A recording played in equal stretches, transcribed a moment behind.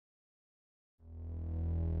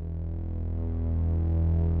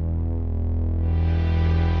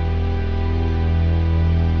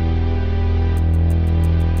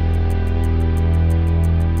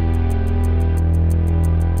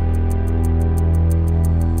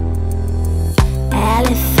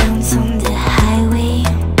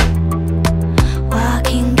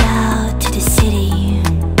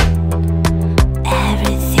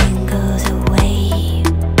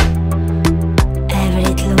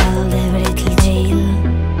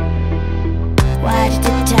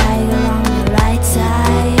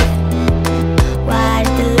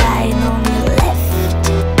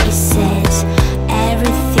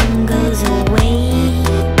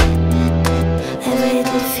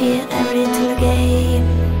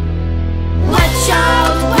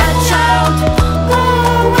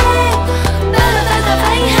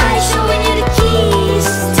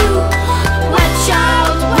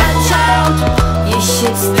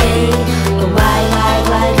stay a wide, wide,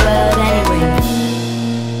 wide world anyway.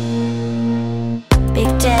 Big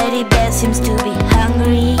teddy bear seems to be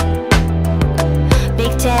hungry.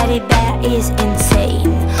 Big teddy bear is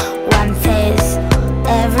insane. One says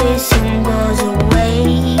everything goes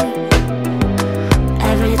away.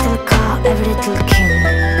 Every little car, every little king.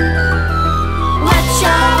 Watch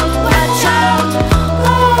out, watch out,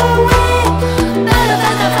 go away. Better,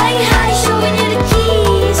 better, flying high, showing you the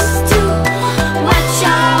keys too. Watch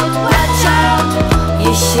out,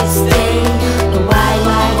 you should stay a wide,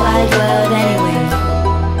 wide, wide world anyway.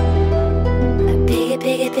 A piggy,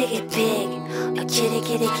 piggy, piggy, pig. A kitty,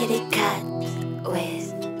 kitty, kitty, cat with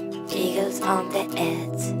eagles on their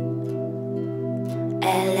heads,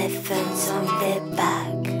 elephants on their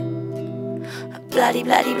back, a bloody,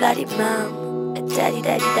 bloody, bloody mom, a daddy,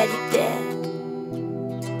 daddy, daddy, dad.